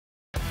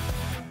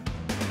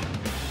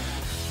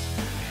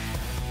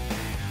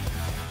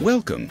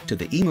Welcome to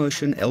the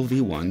eMotion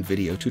LV1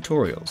 video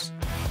tutorials.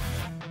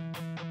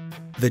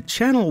 The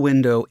Channel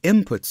Window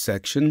Input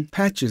section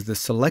patches the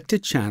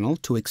selected channel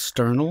to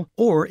external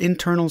or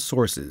internal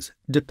sources,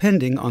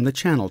 depending on the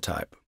channel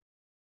type.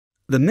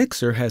 The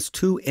mixer has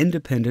two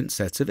independent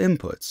sets of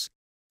inputs,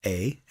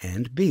 A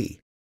and B.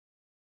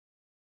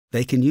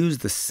 They can use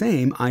the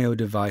same I/O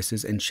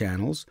devices and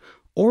channels,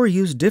 or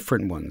use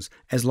different ones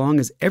as long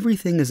as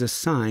everything is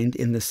assigned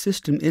in the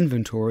system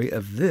inventory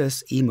of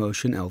this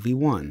eMotion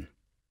LV1.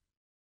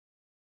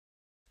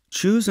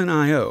 Choose an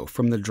I/O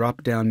from the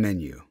drop-down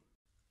menu.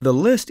 The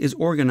list is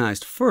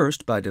organized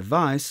first by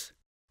device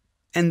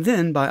and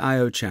then by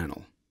I/O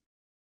channel.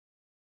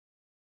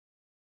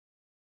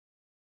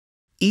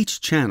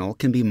 Each channel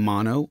can be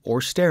mono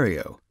or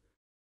stereo.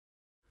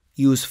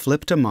 Use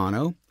flip to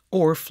mono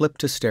or flip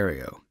to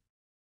stereo.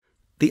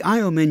 The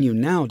I/O menu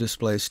now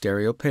displays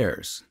stereo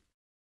pairs.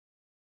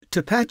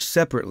 To patch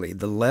separately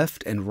the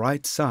left and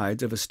right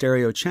sides of a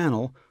stereo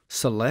channel,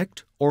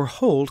 select or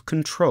hold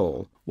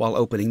Control while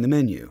opening the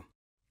menu.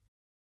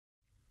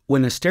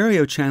 When a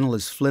stereo channel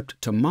is flipped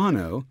to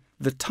mono,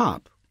 the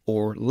top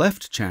or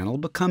left channel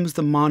becomes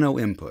the mono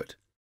input.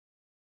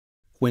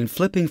 When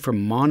flipping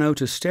from mono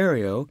to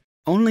stereo,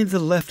 only the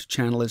left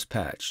channel is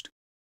patched.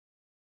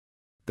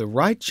 The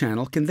right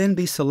channel can then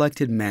be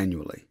selected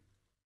manually.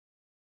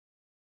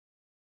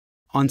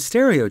 On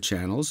stereo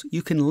channels,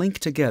 you can link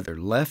together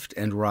left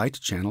and right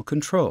channel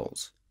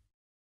controls.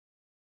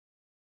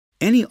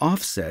 Any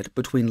offset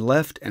between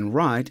left and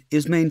right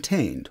is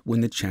maintained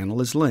when the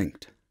channel is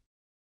linked.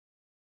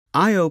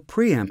 I/O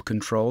preamp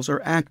controls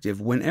are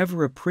active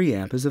whenever a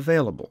preamp is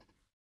available.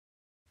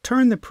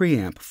 Turn the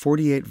preamp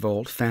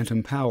 48-volt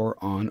phantom power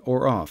on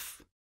or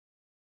off.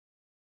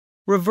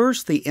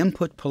 Reverse the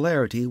input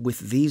polarity with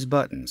these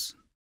buttons.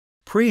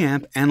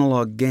 Preamp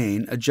analog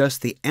gain adjusts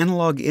the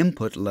analog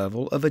input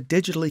level of a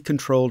digitally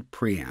controlled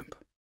preamp.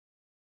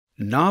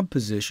 Knob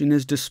position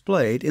is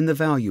displayed in the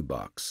value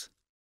box.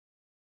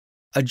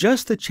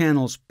 Adjust the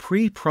channel's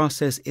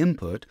pre-process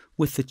input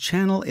with the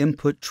channel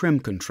input trim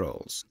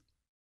controls.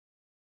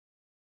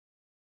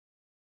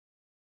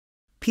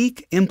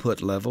 Peak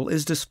input level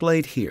is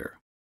displayed here.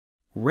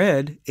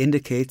 Red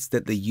indicates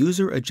that the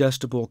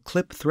user-adjustable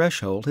clip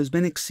threshold has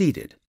been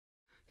exceeded.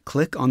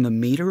 Click on the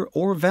meter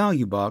or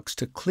value box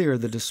to clear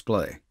the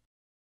display.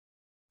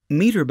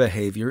 Meter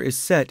behavior is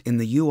set in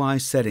the UI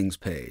settings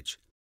page.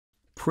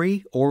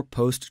 Pre- or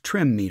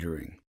post-trim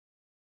metering.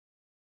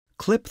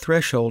 Clip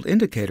threshold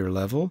indicator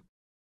level,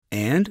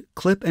 and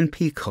clip and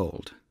peak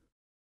hold.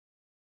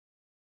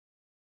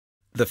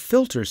 The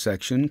filter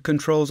section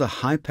controls a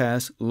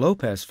high-pass,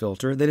 low-pass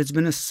filter that has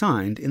been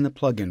assigned in the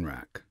plug-in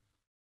rack.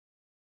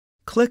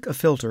 Click a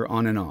filter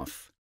on and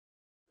off.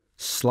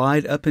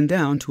 Slide up and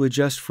down to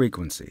adjust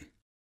frequency.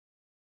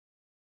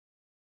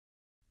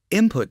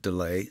 Input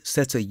delay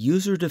sets a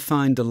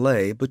user-defined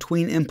delay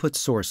between input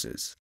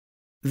sources.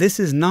 This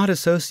is not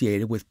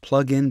associated with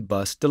plug-in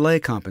bus delay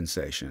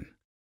compensation.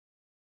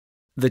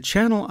 The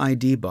Channel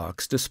ID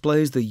box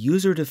displays the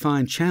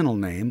user-defined channel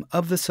name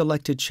of the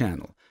selected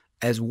channel,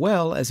 as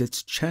well as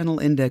its channel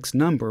index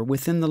number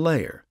within the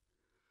layer.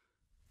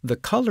 The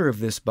color of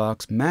this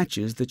box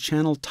matches the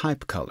channel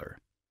type color.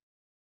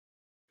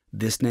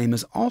 This name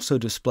is also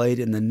displayed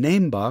in the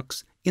name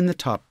box in the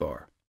top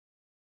bar.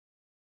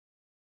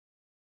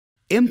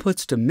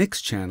 Inputs to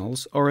mix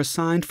channels are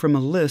assigned from a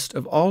list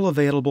of all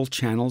available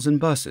channels and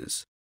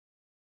buses.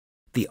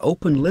 The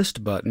Open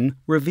List button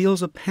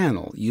reveals a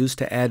panel used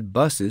to add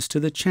buses to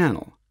the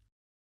channel.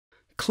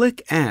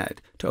 Click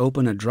Add to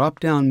open a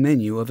drop-down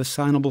menu of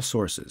assignable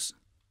sources.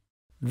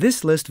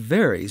 This list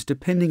varies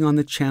depending on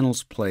the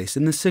channel's place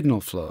in the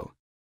signal flow.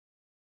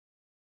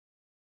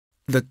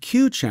 The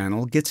Q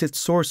channel gets its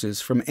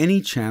sources from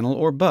any channel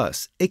or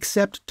bus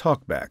except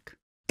TalkBack.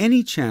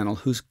 Any channel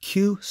whose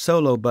Q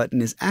solo button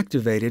is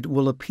activated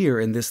will appear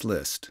in this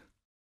list.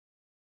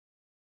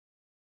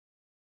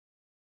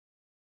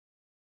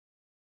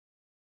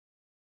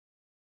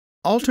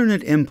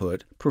 Alternate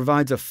input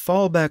provides a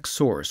fallback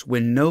source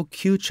when no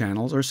Q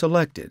channels are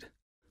selected.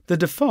 The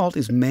default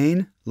is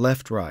main,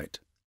 left-right.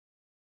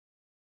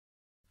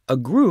 A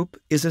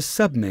group is a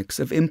submix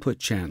of input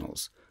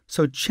channels,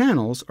 so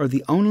channels are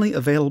the only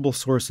available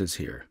sources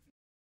here.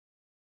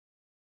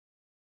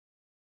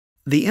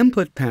 The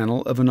input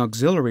panel of an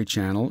auxiliary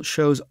channel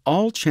shows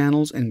all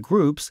channels and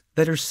groups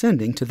that are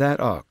sending to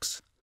that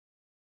aux.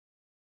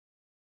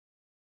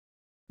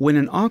 When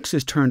an aux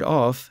is turned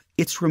off,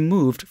 it's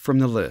removed from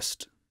the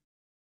list.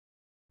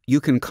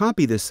 You can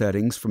copy the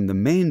settings from the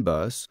main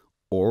bus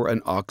or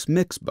an aux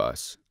mix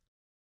bus.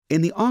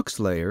 In the aux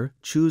layer,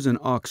 choose an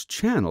aux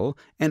channel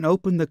and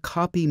open the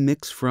Copy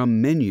Mix From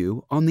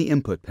menu on the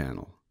input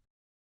panel.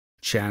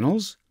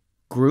 Channels,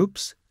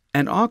 groups,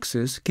 and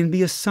auxes can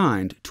be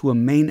assigned to a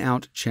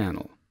main-out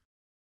channel.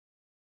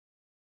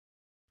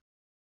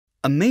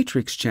 A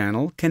matrix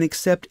channel can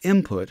accept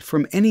input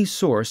from any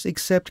source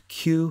except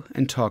Q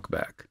and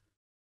TalkBack.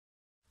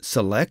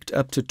 Select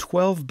up to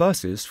 12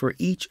 buses for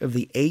each of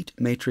the 8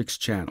 matrix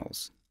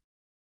channels.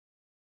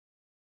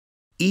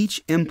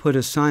 Each input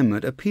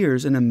assignment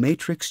appears in a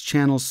matrix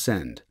channel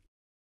send.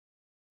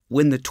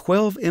 When the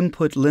 12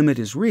 input limit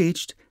is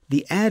reached,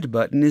 the Add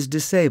button is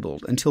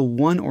disabled until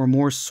one or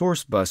more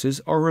source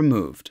buses are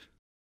removed.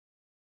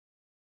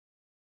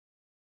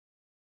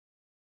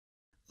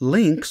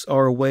 Links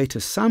are a way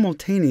to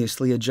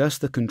simultaneously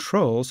adjust the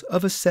controls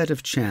of a set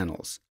of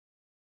channels.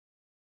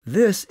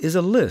 This is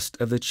a list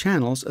of the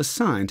channels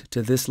assigned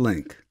to this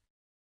link.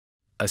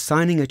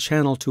 Assigning a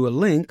channel to a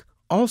link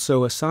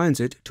also assigns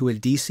it to a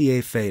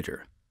DCA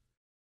fader.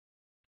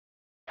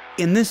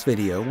 In this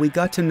video, we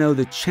got to know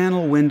the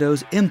Channel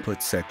Windows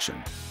Input section.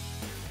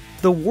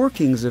 The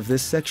workings of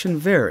this section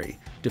vary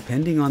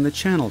depending on the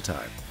channel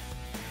type.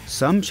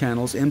 Some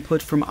channels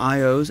input from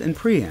I/Os and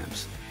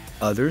preamps,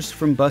 others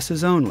from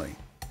buses only.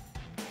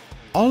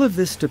 All of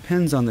this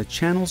depends on the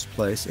channel's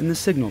place in the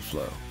signal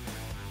flow.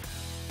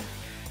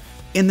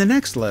 In the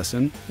next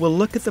lesson, we'll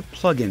look at the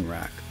plugin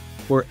rack,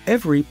 where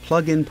every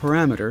plugin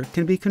parameter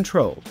can be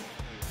controlled.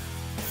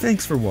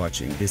 Thanks for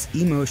watching this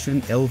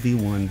eMotion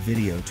LV1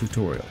 video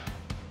tutorial.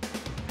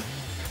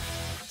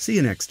 See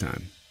you next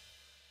time.